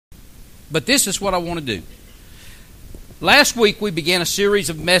But this is what I want to do. Last week we began a series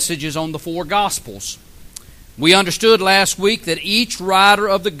of messages on the four Gospels. We understood last week that each writer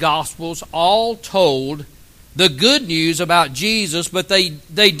of the Gospels all told the good news about Jesus, but they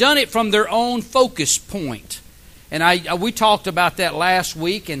done it from their own focus point. And we talked about that last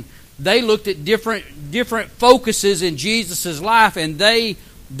week, and they looked at different focuses in Jesus' life, and they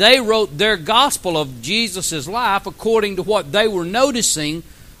wrote their gospel of Jesus' life according to what they were noticing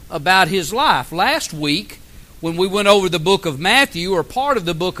about His life. Last week, when we went over the book of Matthew, or part of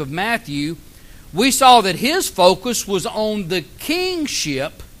the book of Matthew, we saw that his focus was on the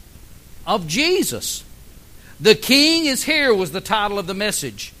kingship of Jesus. The King is here was the title of the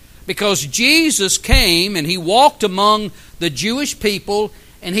message, because Jesus came and He walked among the Jewish people,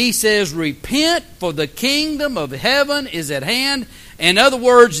 and He says, repent, for the kingdom of heaven is at hand. In other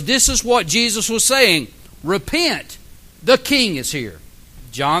words, this is what Jesus was saying. Repent, the King is here.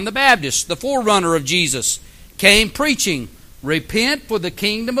 John the Baptist, the forerunner of Jesus, came preaching, repent, for the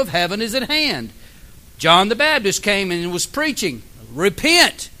kingdom of heaven is at hand. John the Baptist came and was preaching,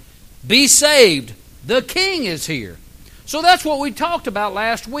 repent, be saved, the King is here. So that's what we talked about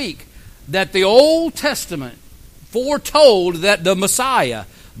last week, that the Old Testament foretold that the Messiah,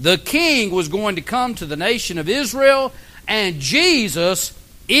 the King, was going to come to the nation of Israel, and Jesus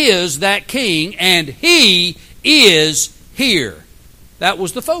is that King, and He is here. That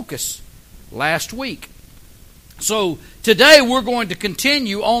was the focus last week. So today we're going to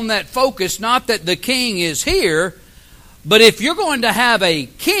continue on that focus, not that the King is here, but if you're going to have a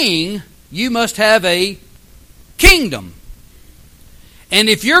king, you must have a kingdom. And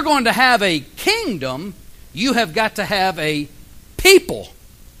if you're going to have a kingdom, you have got to have a people.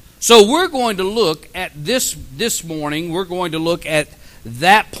 So we're going to look at this morning, we're going to look at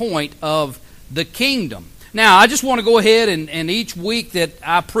that point of the kingdom. Now, I just want to go ahead and each week that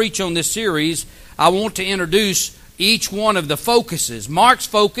I preach on this series, I want to introduce each one of the focuses. Mark's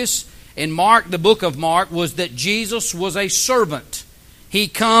focus in the book of Mark, was that Jesus was a servant. He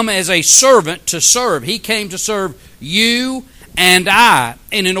come as a servant to serve. He came to serve you and I.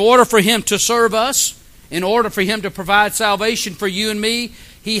 And in order for Him to serve us, in order for Him to provide salvation for you and me,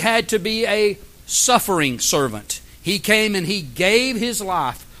 He had to be a suffering servant. He came and He gave His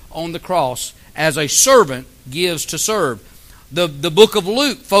life on the cross as a servant gives to serve. The book of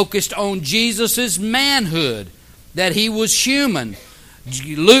Luke focused on Jesus' manhood, that He was human.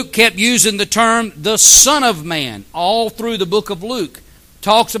 Luke kept using the term the Son of Man all through the book of Luke.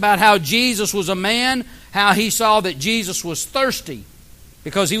 Talks about how Jesus was a man, how He saw that Jesus was thirsty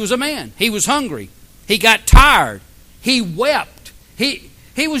because He was a man. He was hungry. He got tired. He wept. He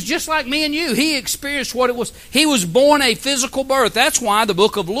was just like me and you. He experienced what it was. He was born a physical birth. That's why the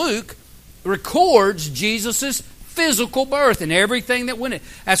book of Luke records Jesus' physical birth and everything that went in.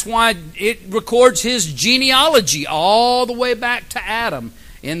 That's why it records His genealogy all the way back to Adam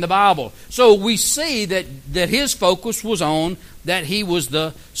in the Bible. So we see that His focus was on that He was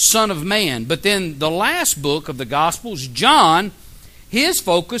the Son of Man. But then the last book of the Gospels, John, his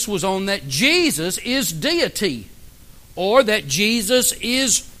focus was on that Jesus is deity, or that Jesus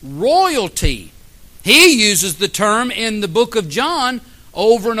is royalty. He uses the term in the book of John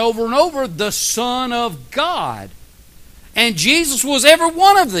over and over and over, the Son of God. And Jesus was every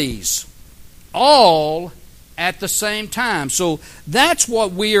one of these, all at the same time. So that's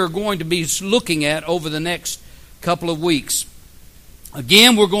what we are going to be looking at over the next couple of weeks.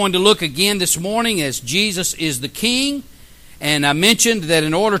 Again, we're going to look again this morning as Jesus is the King. And I mentioned that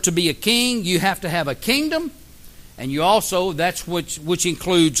in order to be a king, you have to have a kingdom. And you also, that's which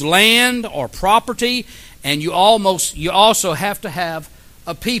includes land or property. And you also have to have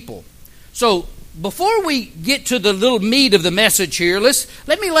a people. So before we get to the little meat of the message here,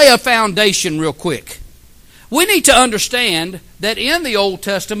 let me lay a foundation real quick. We need to understand that in the Old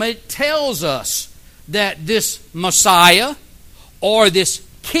Testament it tells us that this Messiah or this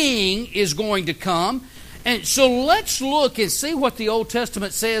King is going to come. And so let's look and see what the Old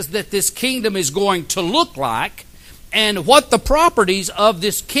Testament says that this kingdom is going to look like and what the properties of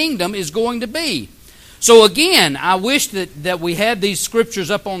this kingdom is going to be. So again, I wish that we had these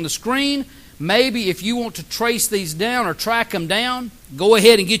scriptures up on the screen. Maybe if you want to trace these down or track them down, go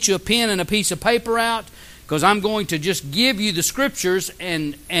ahead and get you a pen and a piece of paper out, because I'm going to just give you the scriptures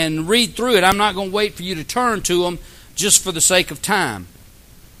and read through it. I'm not going to wait for you to turn to them just for the sake of time.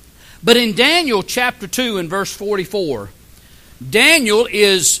 But in Daniel chapter 2 and verse 44, Daniel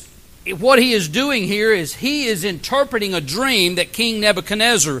is, what he is doing here is he is interpreting a dream that King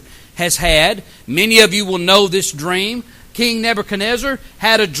Nebuchadnezzar has had. Many of you will know this dream. King Nebuchadnezzar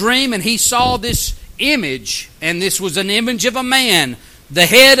had a dream and he saw this image, and this was an image of a man The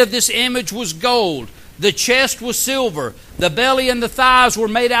head of this image was gold. The chest was silver. The belly and the thighs were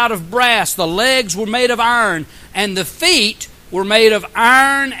made out of brass. The legs were made of iron. And the feet were made of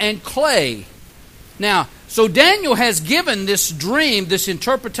iron and clay. Now, so Daniel has given this dream, this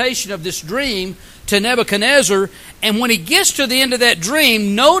interpretation of this dream to Nebuchadnezzar. And when he gets to the end of that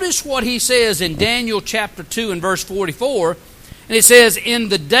dream, notice what he says in Daniel chapter 2 and verse 44. And it says, in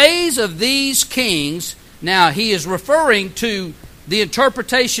the days of these kings, now he is referring to the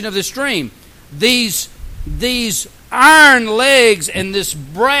interpretation of this dream. These iron legs and this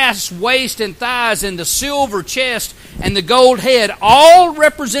brass waist and thighs and the silver chest and the gold head all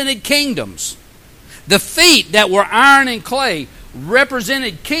represented kingdoms. The feet that were iron and clay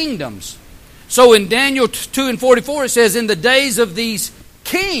represented kingdoms. So in Daniel 2 and 44 it says, in the days of these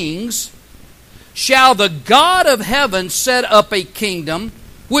kings shall the God of heaven set up a kingdom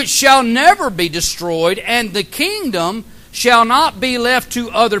which shall never be destroyed, and the kingdom shall not be left to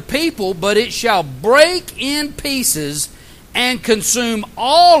other people, but it shall break in pieces and consume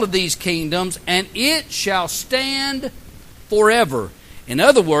all of these kingdoms, and it shall stand forever. In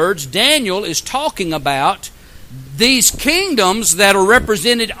other words, Daniel is talking about these kingdoms that are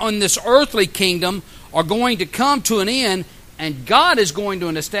represented on this earthly kingdom are going to come to an end, and God is going to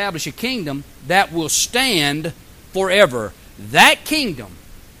establish a kingdom that will stand forever. That kingdom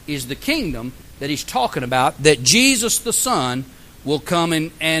is the kingdom that he's talking about, that Jesus the Son will come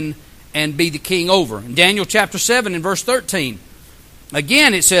and be the king over. In Daniel chapter 7 and verse 13,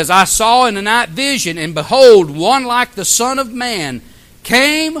 again it says, I saw in the night vision, and behold, one like the Son of Man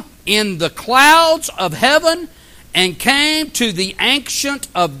came in the clouds of heaven, and came to the Ancient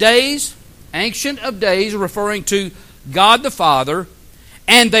of Days, referring to God the Father,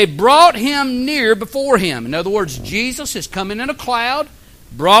 and they brought him near before him. In other words, Jesus is coming in a cloud,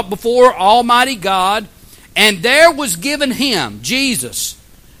 brought before Almighty God, and there was given him, Jesus,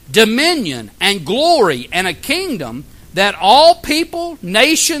 dominion and glory and a kingdom that all people,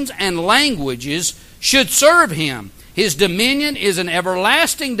 nations, and languages should serve him. His dominion is an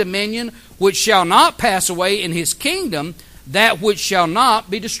everlasting dominion which shall not pass away, in his kingdom that which shall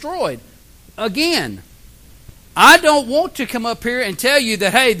not be destroyed. Again, I don't want to come up here and tell you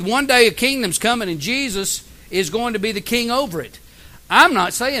that, hey, one day a kingdom's coming and Jesus is going to be the king over it. I'm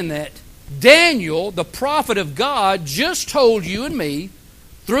not saying that. Daniel, the prophet of God, just told you and me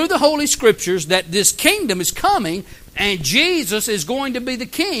through the Holy Scriptures that this kingdom is coming and Jesus is going to be the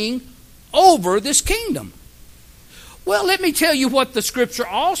king over this kingdom. Well, let me tell you what the Scripture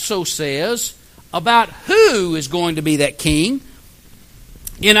also says about who is going to be that king.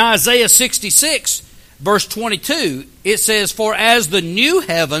 In Isaiah 66, verse 22, it says, for as the new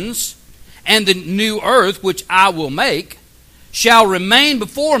heavens and the new earth which I will make shall remain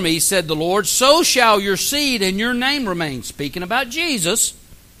before me, said the Lord, so shall your seed and your name remain. Speaking about Jesus.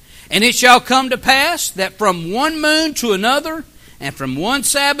 And it shall come to pass that from one moon to another, and from one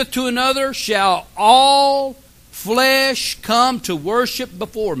Sabbath to another, shall all flesh come to worship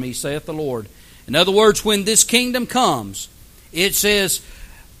before me, saith the Lord. In other words, when this kingdom comes, it says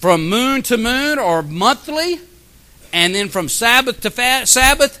from moon to moon or monthly, and then from Sabbath to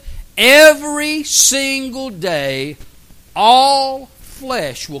Sabbath, every single day, all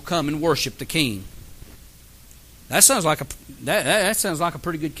flesh will come and worship the King. That sounds like a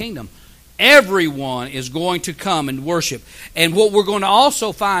pretty good kingdom. Everyone is going to come and worship. And what we're going to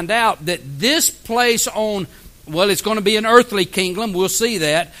also find out, that this place on, well, it's going to be an earthly kingdom. We'll see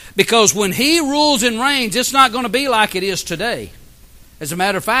that. Because when he rules and reigns, it's not going to be like it is today. As a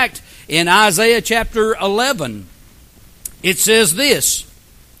matter of fact, in Isaiah chapter 11, it says this.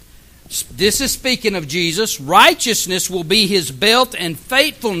 This is speaking of Jesus. Righteousness will be his belt, and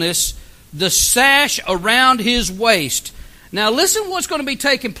faithfulness the sash around his waist. Now listen what's going to be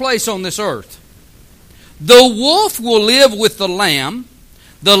taking place on this earth. The wolf will live with the lamb.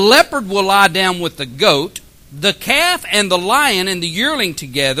 The leopard will lie down with the goat. The calf and the lion and the yearling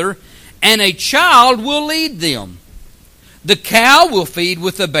together, and a child will lead them. The cow will feed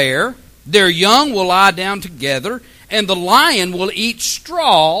with the bear. Their young will lie down together, and the lion will eat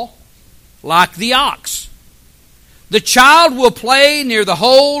straw like the ox. The child will play near the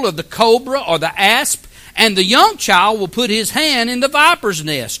hole of the cobra or the asp, and the young child will put his hand in the viper's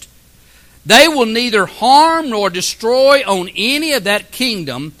nest. They will neither harm nor destroy on any of that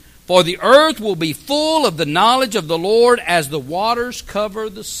kingdom, for the earth will be full of the knowledge of the Lord as the waters cover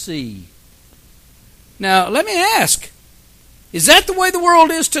the sea. Now, let me ask, is that the way the world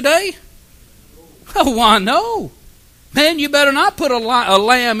is today? Oh, why no? Man, you better not put a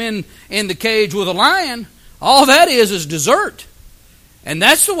lamb in the cage with a lion. All that is dessert. And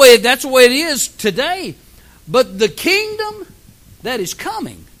that's the way it is today. But the kingdom that is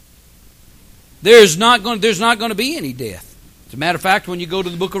coming. There's not going to be any death. As a matter of fact, when you go to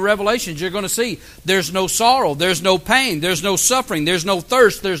the book of Revelations, you're going to see there's no sorrow, there's no pain, there's no suffering, there's no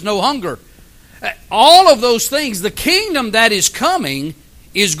thirst, there's no hunger. All of those things, the kingdom that is coming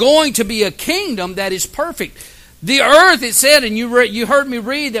is going to be a kingdom that is perfect. The earth, it said, and you heard me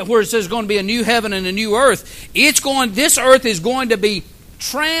read that where it says going to be a new heaven and a new earth. This earth is going to be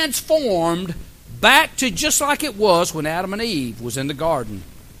transformed back to just like it was when Adam and Eve was in the garden.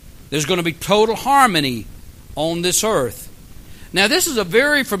 There's going to be total harmony on this earth. Now, this is a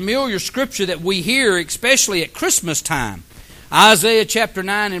very familiar scripture that we hear, especially at Christmas time. Isaiah chapter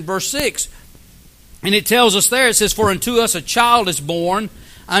 9 and verse 6. And it tells us there, it says, "For unto us a child is born,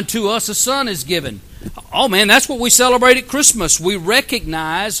 unto us a son is given." Oh man, that's what we celebrate at Christmas. We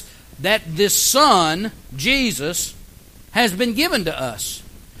recognize that this Son, Jesus, has been given to us.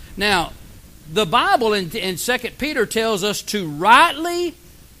 Now, the Bible in 2 Peter tells us to rightly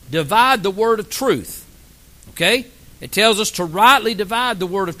divide the word of truth. Okay? It tells us to rightly divide the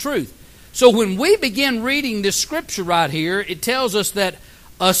word of truth. So when we begin reading this scripture right here, it tells us that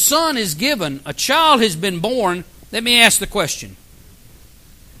a son is given, a child has been born. Let me ask the question.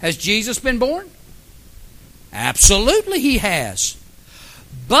 Has Jesus been born? Absolutely he has.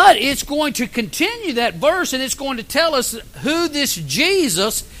 But it's going to continue that verse, and it's going to tell us who this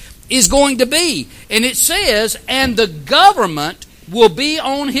Jesus is going to be. And it says, "And the government will be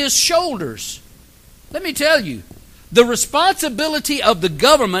on his shoulders." Let me tell you, the responsibility of the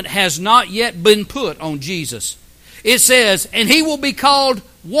government has not yet been put on Jesus. It says, "And he will be called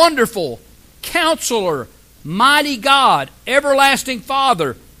Wonderful, Counselor, Mighty God, Everlasting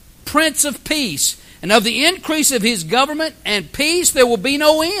Father, Prince of Peace. And of the increase of his government and peace there will be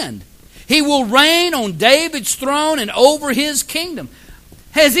no end. He will reign on David's throne and over his kingdom."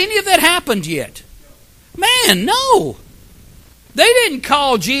 Has any of that happened yet? Man, no. They didn't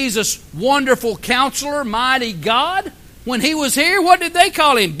call Jesus Wonderful Counselor, Mighty God. When he was here, what did they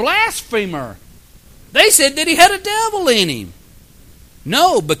call him? Blasphemer. They said that he had a devil in him.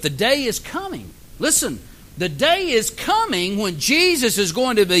 No, but the day is coming. Listen, the day is coming when Jesus is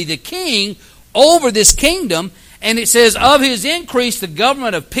going to be the king over this kingdom. And it says, "Of his increase, the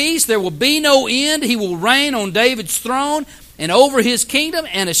government of peace, there will be no end. He will reign on David's throne and over his kingdom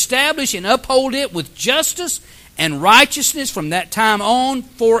and establish and uphold it with justice and righteousness from that time on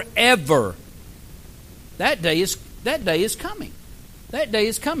forever." That day is coming. That day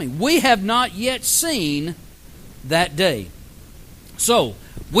is coming. We have not yet seen that day. So,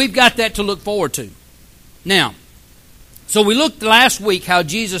 we've got that to look forward to. Now, so we looked last week how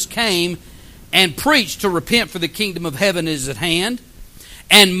Jesus came and preached to repent, for the kingdom of heaven is at hand.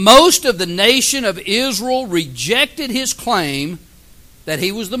 And most of the nation of Israel rejected his claim that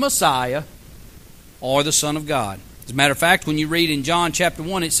he was the Messiah or the Son of God. As a matter of fact, when you read in John chapter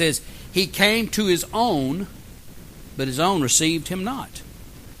 1, it says, "He came to his own, but his own received him not."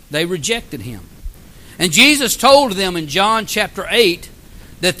 They rejected him. And Jesus told them in John chapter 8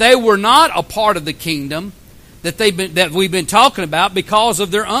 that they were not a part of the kingdom that we've been talking about because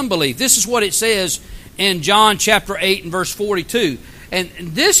of their unbelief. This is what it says in John chapter 8 and verse 42. And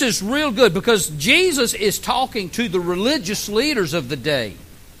this is real good because Jesus is talking to the religious leaders of the day.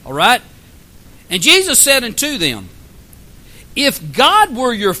 All right? And Jesus said unto them, "If God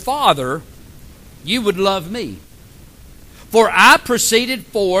were your Father, you would love me. For I proceeded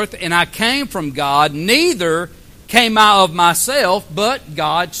forth, and I came from God, neither came I of myself, but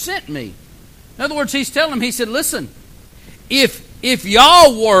God sent me." In other words, he's telling them, he said, listen, if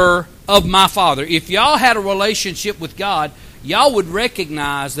y'all were of my Father, if y'all had a relationship with God, y'all would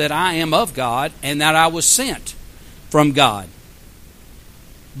recognize that I am of God and that I was sent from God.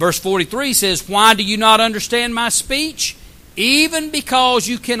 Verse 43 says, "Why do you not understand my speech? Even because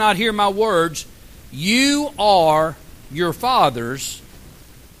you cannot hear my words, you are your fathers,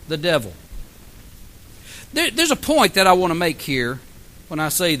 the devil." There's a point that I want to make here when I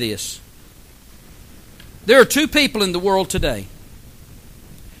say this. There are two people in the world today.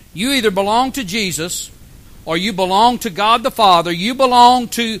 You either belong to Jesus or you belong to God the Father. You belong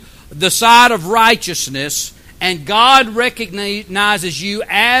to the side of righteousness, and God recognizes you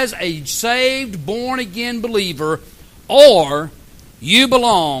as a saved, born-again believer, or you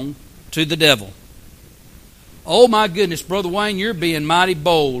belong to the devil. Oh my goodness, Brother Wayne, you're being mighty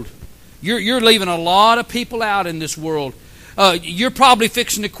bold. You're leaving a lot of people out in this world. You're probably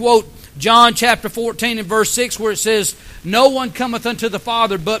fixing to quote John chapter 14 and verse 6 where it says, "No one cometh unto the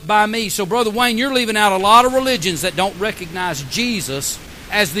Father but by me." So Brother Wayne, you're leaving out a lot of religions that don't recognize Jesus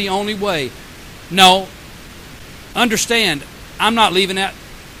as the only way. No, understand, I'm not leaving out.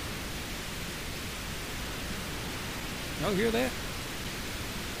 Y'all hear that?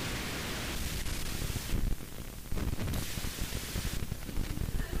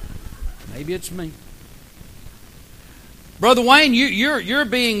 Maybe it's me. Brother Wayne, you're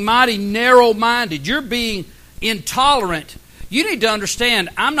being mighty narrow-minded. You're being intolerant. You need to understand,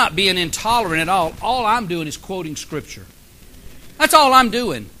 I'm not being intolerant at all. All I'm doing is quoting Scripture. That's all I'm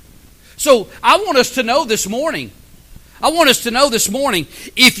doing. So I want us to know this morning,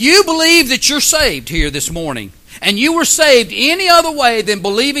 if you believe that you're saved here this morning, and you were saved any other way than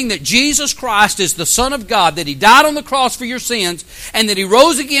believing that Jesus Christ is the Son of God, that He died on the cross for your sins, and that He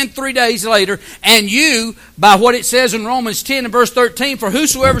rose again 3 days later, and you, by what it says in Romans 10 and verse 13, for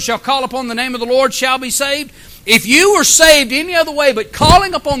whosoever shall call upon the name of the Lord shall be saved. If you were saved any other way but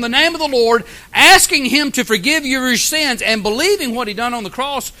calling upon the name of the Lord, asking Him to forgive you your sins, and believing what He done on the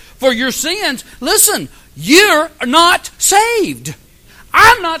cross for your sins, listen, you're not saved.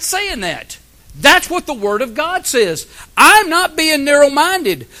 I'm not saying that. That's what the Word of God says. I'm not being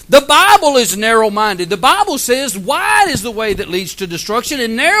narrow-minded. The Bible is narrow-minded. The Bible says wide is the way that leads to destruction,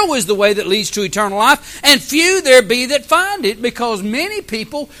 and narrow is the way that leads to eternal life, and few there be that find it, because many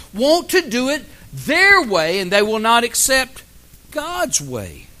people want to do it their way, and they will not accept God's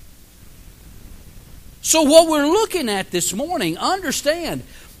way. So what we're looking at this morning, understand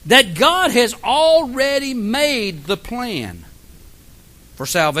that God has already made the plan for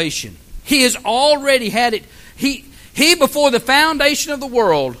salvation. He has already had it. He before the foundation of the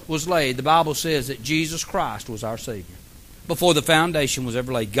world was laid, the Bible says that Jesus Christ was our Savior. Before the foundation was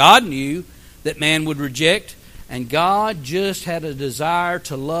ever laid. God knew that man would reject, and God just had a desire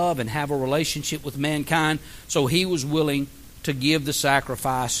to love and have a relationship with mankind, so He was willing to give the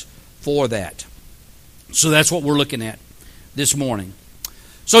sacrifice for that. So that's what we're looking at this morning.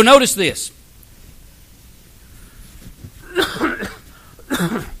 So notice this.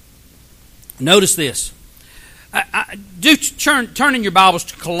 Notice this. Do turn in your Bibles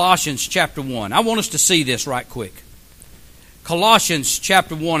to Colossians chapter 1. I want us to see this right quick. Colossians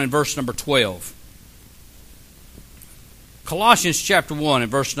chapter 1 and verse number 12. Colossians chapter 1 and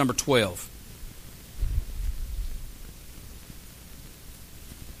verse number 12.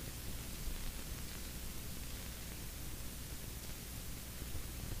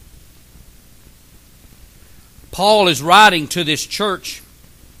 Paul is writing to this church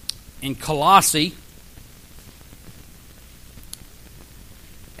in Colossae,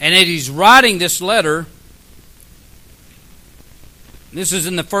 and as he's writing this letter, this is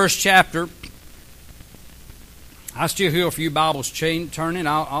in the first chapter. I still hear a few Bibles turning.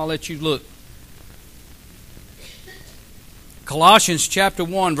 I'll let you look. Colossians chapter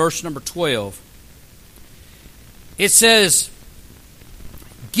 1, verse number 12. It says,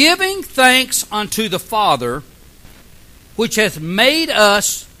 giving thanks unto the Father, which hath made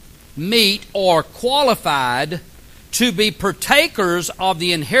us meet or qualified to be partakers of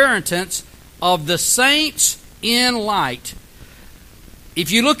the inheritance of the saints in light.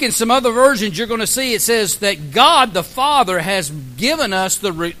 If you look in some other versions, you're going to see it says that God the Father has given us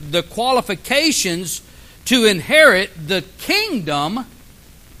the qualifications to inherit the kingdom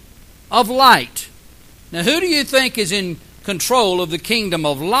of light. Now, who do you think is in control of the kingdom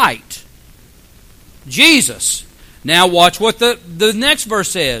of light? Jesus. Now watch what the next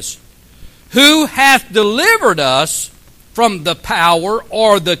verse says. Who hath delivered us from the power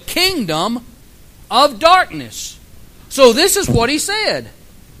or the kingdom of darkness. So this is what he said.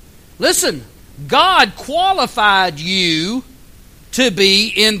 Listen, God qualified you to be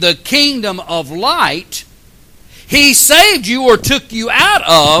in the kingdom of light. He saved you or took you out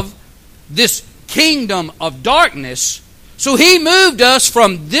of this kingdom of darkness. So He moved us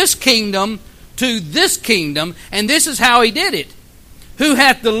from this kingdom to this kingdom, and this is how He did it. Who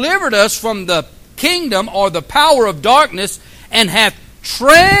hath delivered us from the kingdom or the power of darkness, and hath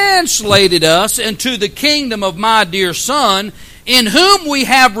translated us into the kingdom of my dear Son, in whom we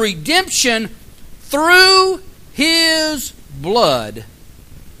have redemption through His blood,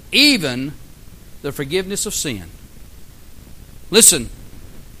 even the forgiveness of sin. Listen,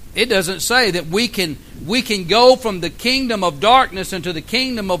 it doesn't say that we can go from the kingdom of darkness into the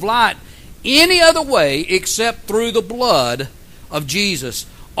kingdom of light any other way except through the blood of Jesus.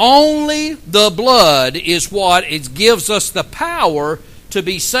 Only the blood is what gives us the power to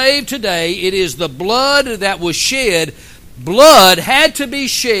be saved today. It is the blood that was shed. Blood had to be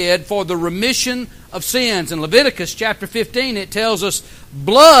shed for the remission of sins. In Leviticus chapter 15 it tells us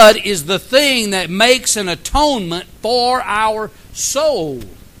blood is the thing that makes an atonement for our soul.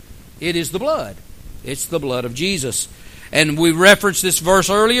 It is the blood. It's the blood of Jesus. And we referenced this verse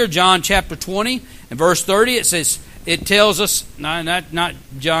earlier, John chapter 20 and verse 30. It tells us, not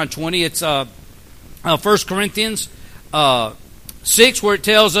John 20, it's 1 Corinthians 6, where it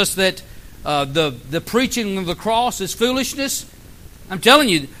tells us that the preaching of the cross is foolishness. I'm telling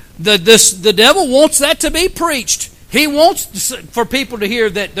you, The devil wants that to be preached. He wants for people to hear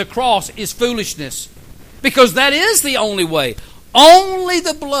that the cross is foolishness, because that is the only way. Only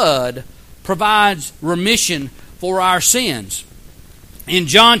the blood provides remission for our sins. In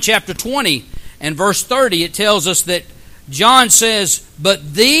John chapter 20 and verse 30, it tells us that John says,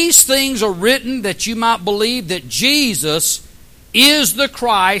 "But these things are written that you might believe that Jesus is the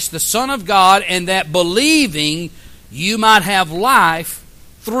Christ, the Son of God, and that believing you might have life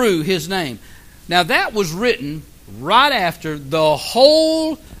through His name." Now that was written right after the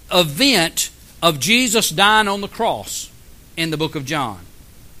whole event of Jesus dying on the cross in the book of John.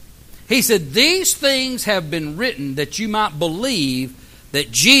 He said, "These things have been written that you might believe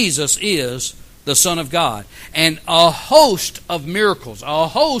that Jesus is the Son of God." And a host of miracles, a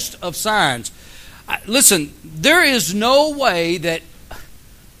host of signs. Listen, there is no way that,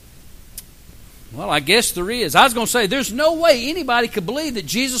 well, I guess there is. I was going to say, there's no way anybody could believe that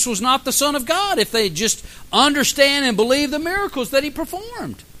Jesus was not the Son of God if they just understand and believe the miracles that He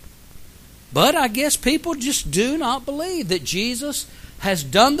performed. But I guess people just do not believe that Jesus has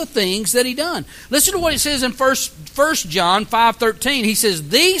done the things that He done. Listen to what it says in 1 John 5:13. He says,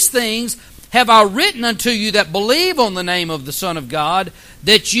 "These things have I written unto you that believe on the name of the Son of God,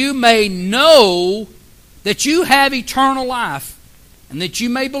 that you may know that you have eternal life, and that you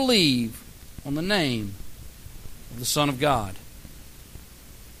may believe on the name of the Son of God."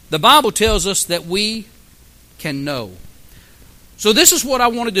 The Bible tells us that we can know. So this is what I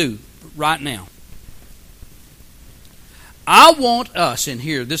want to do right now. I want us in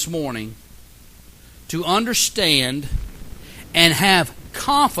here this morning to understand and have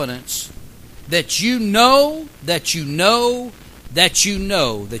confidence that you know that you know that you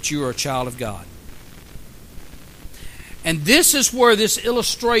know that you are a child of God. And this is where this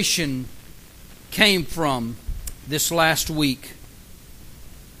illustration came from this last week.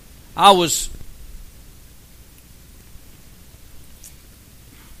 I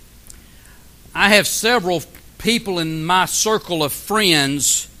have several people in my circle of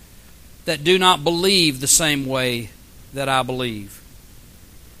friends that do not believe the same way that I believe.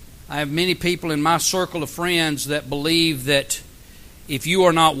 I have many people in my circle of friends that believe that if you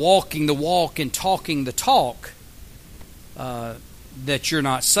are not walking the walk and talking the talk, that you're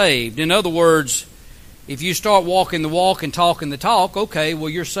not saved. In other words, if you start walking the walk and talking the talk, okay, well,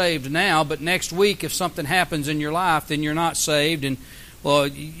 you're saved now, but next week if something happens in your life, then you're not saved. And, well,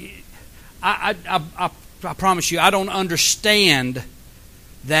 I promise you, I don't understand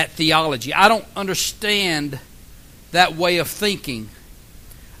that theology. I don't understand that way of thinking.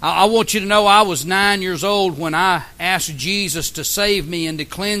 I want you to know I was 9 years old when I asked Jesus to save me and to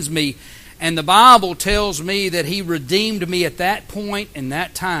cleanse me. And the Bible tells me that He redeemed me at that point and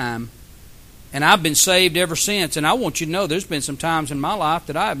that time. And I've been saved ever since. And I want you to know there's been some times in my life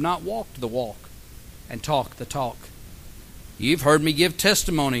that I have not walked the walk and talked the talk. You've heard me give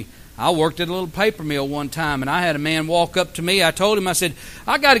testimony. I worked at a little paper mill one time, and I had a man walk up to me. I told him, I said,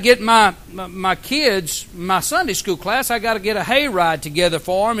 I got to get my kids, my Sunday school class, I got to get a hayride together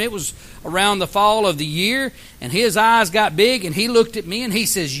for them. It was around the fall of the year, and his eyes got big, and he looked at me, and he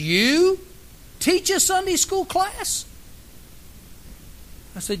says, "You teach a Sunday school class?"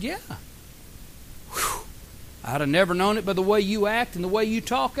 I said, "Yeah." Whew. I'd have never known it by the way you act and the way you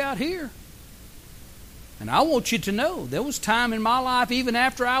talk out here. And I want you to know, there was time in my life, even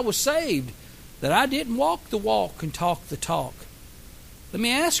after I was saved, that I didn't walk the walk and talk the talk. Let me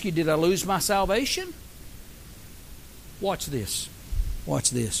ask you, did I lose my salvation? Watch this.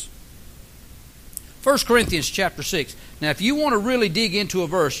 Watch this. 1 Corinthians chapter 6. Now, if you want to really dig into a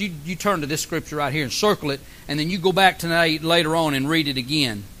verse, you turn to this scripture right here and circle it, and then you go back tonight later on and read it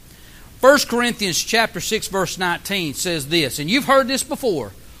again. 1 Corinthians chapter 6, verse 19 says this, and you've heard this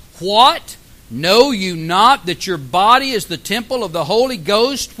before. "What? Know you not that your body is the temple of the Holy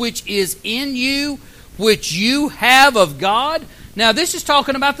Ghost, which is in you, which you have of God?" Now, this is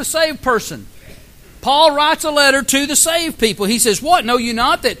talking about the saved person. Paul writes a letter to the saved people. He says, "What? Know you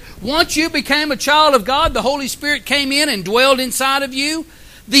not that once you became a child of God, the Holy Spirit came in and dwelled inside of you?"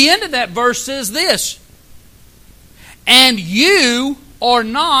 The end of that verse says this, "And you are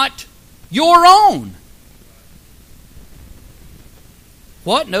not your own."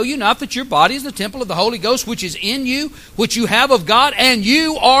 What? Know you not that your body is the temple of the Holy Ghost, which is in you, which you have of God, and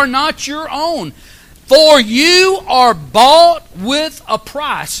you are not your own? For you are bought with a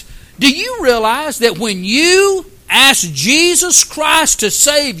price. Do you realize that when you ask Jesus Christ to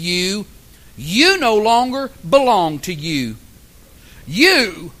save you, you no longer belong to you?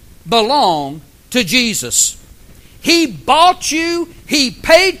 You belong to Jesus. He bought you. He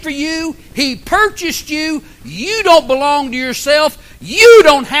paid for you. He purchased you. You don't belong to yourself. You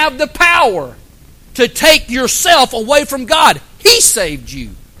don't have the power to take yourself away from God. He saved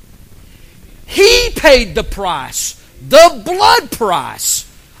you. He paid the price, the blood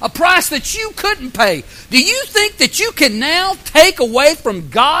price, a price that you couldn't pay. Do you think that you can now take away from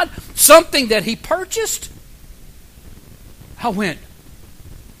God something that He purchased? I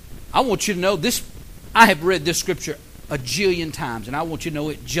want you to know this. I have read this scripture a jillion times, and I want you to know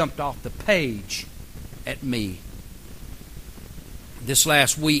it jumped off the page at me. This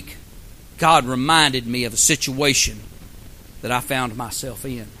last week, God reminded me of a situation that I found myself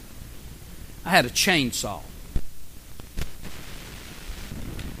in. I had a chainsaw.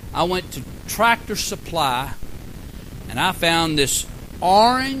 I went to Tractor Supply, and I found this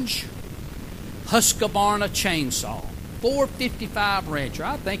orange Husqvarna chainsaw. 455 Rancher.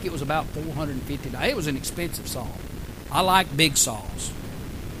 I think it was about $450. It was an expensive saw. I like big saws.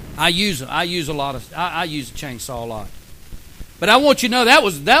 I use a chainsaw a lot. But I want you to know that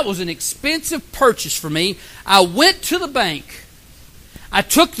was an expensive purchase for me. I went to the bank. I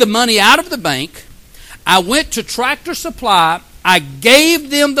took the money out of the bank. I went to Tractor Supply. I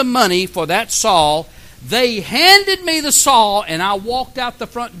gave them the money for that saw. They handed me the saw, and I walked out the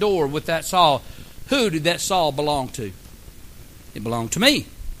front door with that saw. Who did that saw belong to? It belonged to me.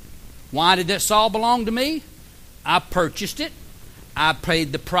 Why did that saw belong to me? I purchased it. I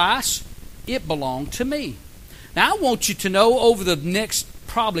paid the price. It belonged to me. Now, I want you to know over the next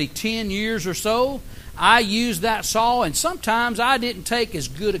probably 10 years or so, I used that saw, and sometimes I didn't take as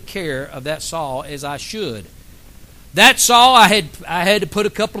good a care of that saw as I should. That saw, I had to put a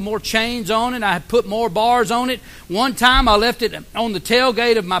couple more chains on it. I had put more bars on it. One time I left it on the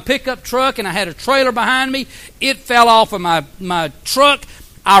tailgate of my pickup truck, and I had a trailer behind me. It fell off of my truck.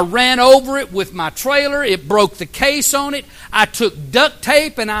 I ran over it with my trailer. It broke the case on it. I took duct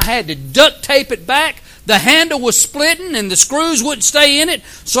tape, and I had to duct tape it back. The handle was splitting, and the screws wouldn't stay in it,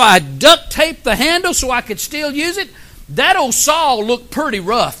 so I duct taped the handle so I could still use it. That old saw looked pretty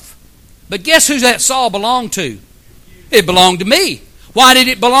rough. But guess who that saw belonged to? It belonged to me. Why did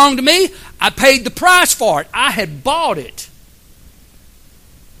it belong to me? I paid the price for it. I had bought it.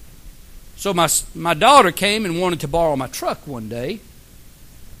 So my daughter came and wanted to borrow my truck one day,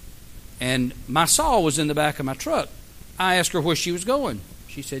 and my saw was in the back of my truck. I asked her where she was going.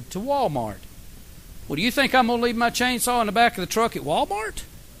 She said, to Walmart. Well, do you think I'm going to leave my chainsaw in the back of the truck at Walmart?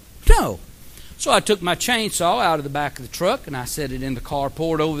 No. So I took my chainsaw out of the back of the truck, and I set it in the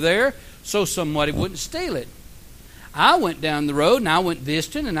carport over there so somebody wouldn't steal it. I went down the road, and I went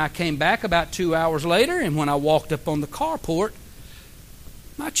visiting, and I came back about 2 hours later, and when I walked up on the carport,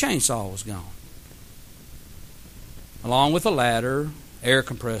 my chainsaw was gone. Along with a ladder, air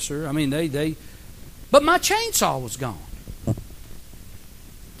compressor. I mean, but my chainsaw was gone.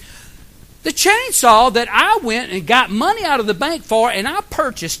 The chainsaw that I went and got money out of the bank for, and I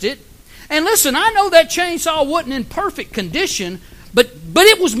purchased it. And listen, I know that chainsaw wasn't in perfect condition, but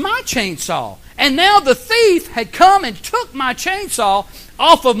it was my chainsaw. And now the thief had come and took my chainsaw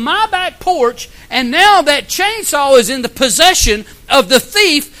off of my back porch, and now that chainsaw is in the possession of the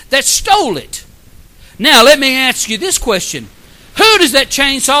thief that stole it. Now, let me ask you this question. Who does that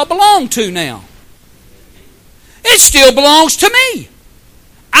chainsaw belong to now? It still belongs to me.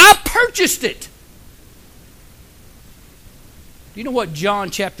 I purchased it. Do you know what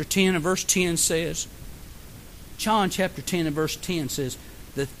John chapter 10 and verse 10 says? John chapter 10 and verse 10 says,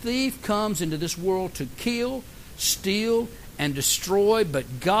 the thief comes into this world to kill, steal, and destroy,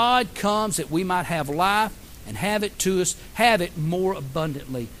 but God comes that we might have life and have it more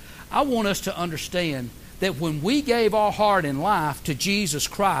abundantly. I want us to understand that when we gave our heart and life to Jesus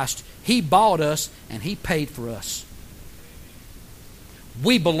Christ, He bought us and He paid for us.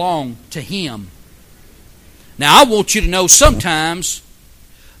 We belong to Him. Now, I want you to know sometimes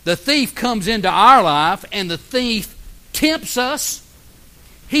the thief comes into our life and the thief tempts us.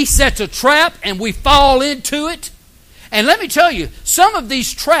 He sets a trap and we fall into it. And let me tell you, some of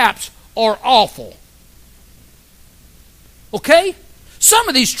these traps are awful. Okay? Some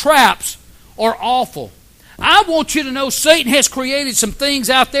of these traps are awful. I want you to know Satan has created some things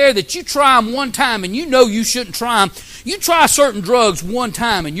out there that you try them one time and you know you shouldn't try them. You try certain drugs one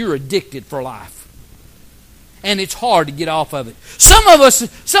time and you're addicted for life. And it's hard to get off of it. Some of us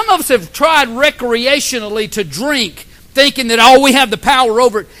have tried recreationally to drink, thinking that, we have the power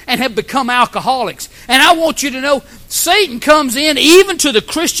over it, and have become alcoholics. And I want you to know, Satan comes in even to the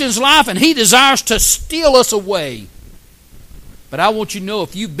Christian's life, and he desires to steal us away. But I want you to know,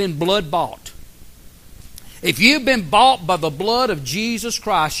 if you've been blood bought, if you've been bought by the blood of Jesus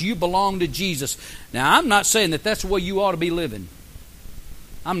Christ, you belong to Jesus. Now, I'm not saying that that's the way you ought to be living.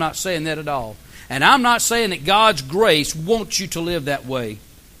 I'm not saying that at all. And I'm not saying that God's grace wants you to live that way.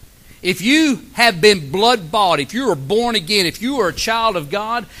 If you have been blood-bought, if you are born again, if you are a child of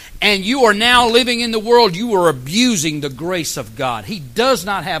God, and you are now living in the world, you are abusing the grace of God. He does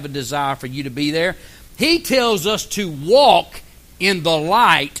not have a desire for you to be there. He tells us to walk in the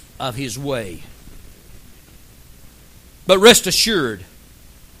light of His way. But rest assured,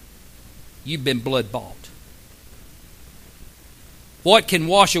 you've been blood-bought. What can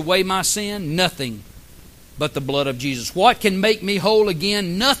wash away my sin? Nothing but the blood of Jesus. What can make me whole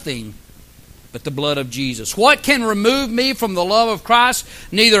again? Nothing but the blood of Jesus. What can remove me from the love of Christ?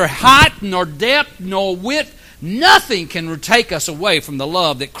 Neither height nor depth nor width. Nothing can take us away from the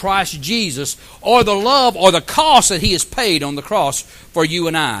love that Christ Jesus, or the love or the cost that He has paid on the cross for you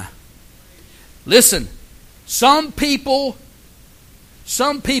and I. Listen, some people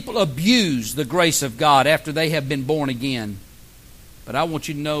abuse the grace of God after they have been born again. But I want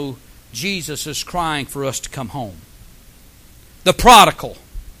you to know Jesus is crying for us to come home. The prodigal,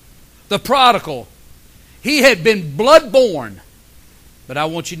 he had been blood-born. But I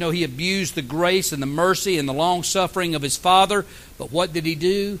want you to know he abused the grace and the mercy and the long-suffering of his Father. But what did he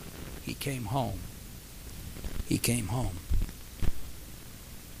do? He came home. He came home.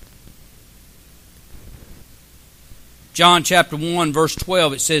 John chapter 1 verse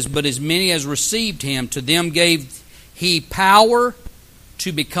 12, it says, "But as many as received Him, to them gave He power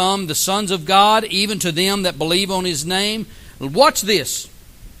to become the sons of God, even to them that believe on His name." Watch this.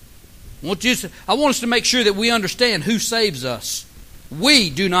 I want us to make sure that we understand who saves us. We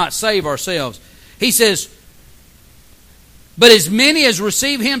do not save ourselves. He says, "But as many as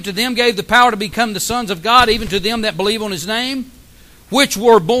receive Him, to them gave the power to become the sons of God, even to them that believe on His name, which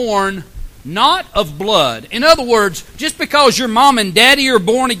were born not of blood." In other words, just because your mom and daddy are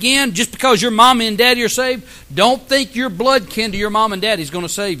born again, just because your mom and daddy are saved, don't think your blood kin to your mom and daddy is going to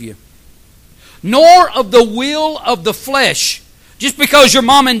save you. Nor of the will of the flesh. Just because your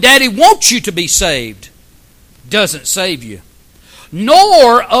mom and daddy want you to be saved doesn't save you.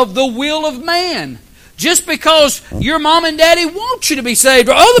 Nor of the will of man. Just because your mom and daddy want you to be saved,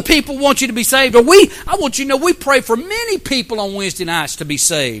 or other people want you to be saved, or I want you to know we pray for many people on Wednesday nights to be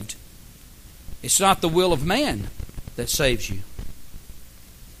saved. It's not the will of man that saves you,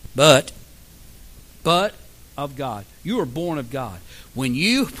 but of God. You are born of God. When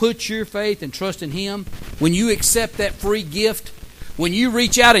you put your faith and trust in Him, when you accept that free gift, when you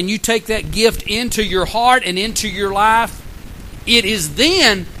reach out and you take that gift into your heart and into your life, it is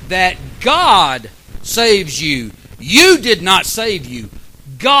then that God saves you. You did not save you.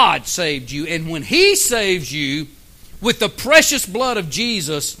 God saved you. And when He saves you with the precious blood of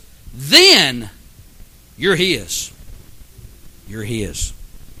Jesus, then you're His. You're His.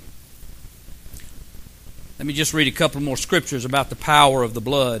 Let me just read a couple more scriptures about the power of the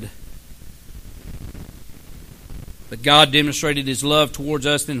blood. "But God demonstrated His love towards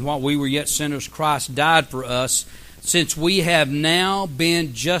us, in while we were yet sinners, Christ died for us, since we have now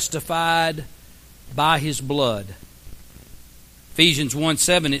been justified by His blood." Ephesians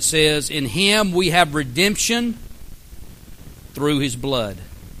 1:7, it says, "In Him we have redemption through His blood."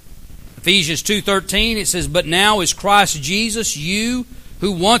 Ephesians 2:13, it says, "But now is Christ Jesus, you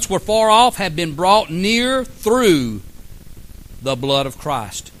who once were far off have been brought near through the blood of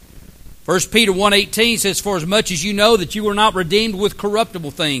Christ." 1 Peter 1:18 says, "For as much as you know that you were not redeemed with corruptible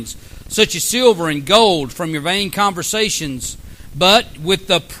things, such as silver and gold from your vain conversations, but with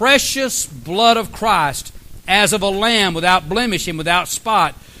the precious blood of Christ, as of a lamb without blemish and without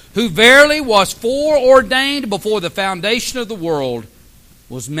spot, who verily was foreordained before the foundation of the world,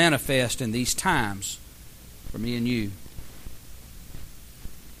 was manifest in these times for me and you."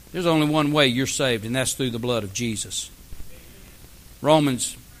 There's only one way you're saved, and that's through the blood of Jesus.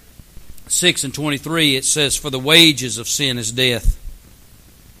 Romans 6:23, it says, "For the wages of sin is death."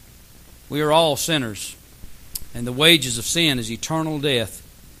 We are all sinners, and the wages of sin is eternal death.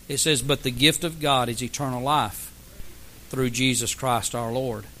 It says, "But the gift of God is eternal life through Jesus Christ our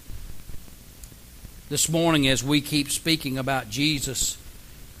Lord." This morning, as we keep speaking about Jesus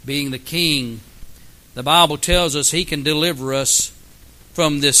being the King, the Bible tells us He can deliver us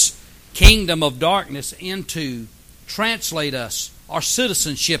from this kingdom of darkness translate us. Our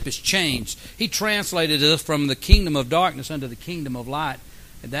citizenship is changed. He translated us from the kingdom of darkness unto the kingdom of light,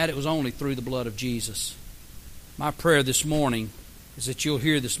 and that it was only through the blood of Jesus. My prayer this morning is that you'll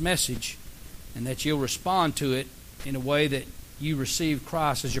hear this message and that you'll respond to it in a way that you receive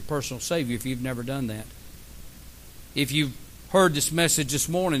Christ as your personal Savior if you've never done that. If you've heard this message this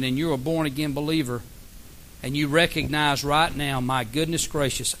morning and you're a born-again believer and you recognize right now, my goodness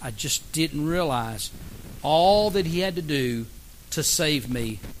gracious, I just didn't realize all that He had to do to save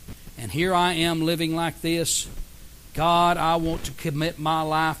me. and here I am living like this. God, I want to commit my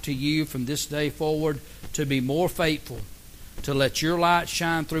life to you from this day forward to be more faithful, to let your light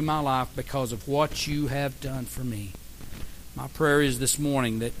shine through my life because of what you have done for me. My prayer is this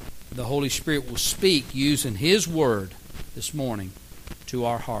morning that the Holy Spirit will speak using His Word this morning to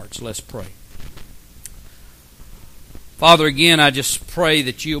our hearts. Let's pray. Father, again, I just pray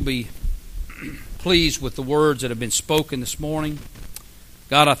that you'll be pleased with the words that have been spoken this morning.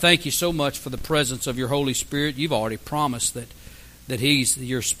 God, I thank you so much for the presence of your Holy Spirit. You've already promised that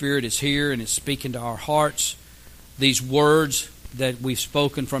your Spirit is here and is speaking to our hearts. These words that we've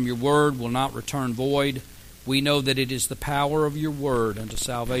spoken from your Word will not return void. We know that it is the power of your Word unto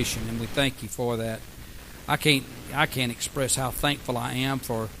salvation, and we thank you for that. I can't express how thankful I am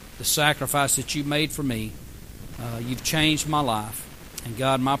for the sacrifice that you made for me. You've changed my life. And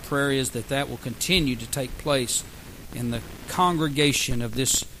God, my prayer is that will continue to take place in the congregation of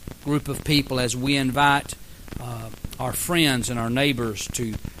this group of people as we invite our friends and our neighbors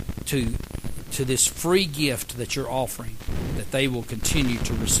to this free gift that you're offering, that they will continue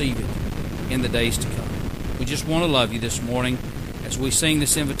to receive it in the days to come. We just want to love you this morning as we sing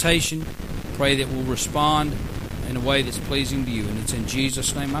this invitation. Pray that we'll respond in a way that's pleasing to you. And it's in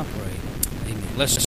Jesus' name I pray. Amen. Let's